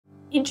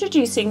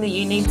Introducing the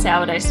Knead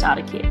Sourdough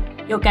Starter Kit,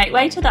 your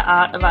gateway to the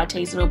art of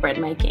artisanal bread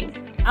making.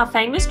 Our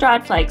famous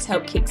dried flakes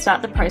help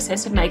kickstart the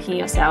process of making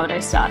your sourdough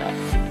starter.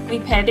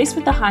 We pair this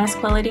with the highest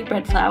quality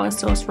bread flour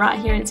sourced right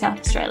here in South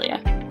Australia,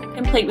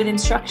 complete with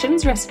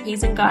instructions,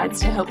 recipes and guides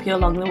to help you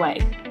along the way,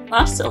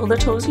 plus all the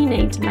tools you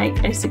need to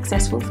make a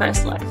successful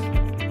first loaf,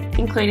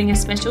 including a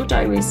special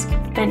dough whisk,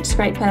 bench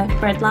scraper,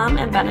 bread lamb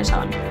and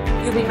banneton.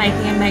 You'll be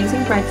making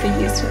amazing bread for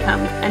years to come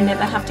and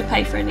never have to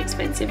pay for an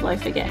expensive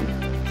loaf again.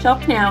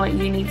 Shop now at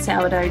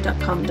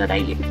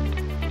youneedsourdough.com.au.